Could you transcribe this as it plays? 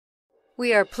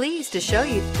We are pleased to show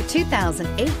you the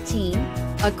 2018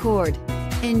 Accord.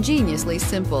 Ingeniously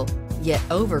simple, yet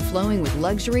overflowing with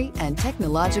luxury and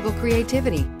technological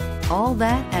creativity. All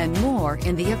that and more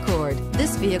in the Accord.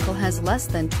 This vehicle has less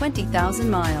than 20,000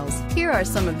 miles. Here are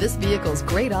some of this vehicle's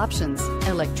great options: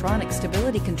 electronic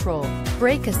stability control,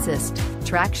 brake assist,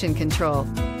 traction control,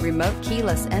 remote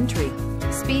keyless entry,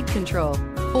 speed control,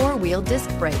 four-wheel disc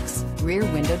brakes, rear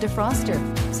window defroster,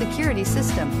 security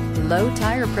system, low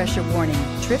tire pressure warning,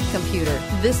 trip computer.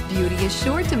 This beauty is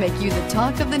sure to make you the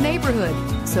talk of the neighborhood.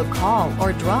 So call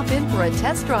or drop in for a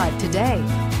test drive today.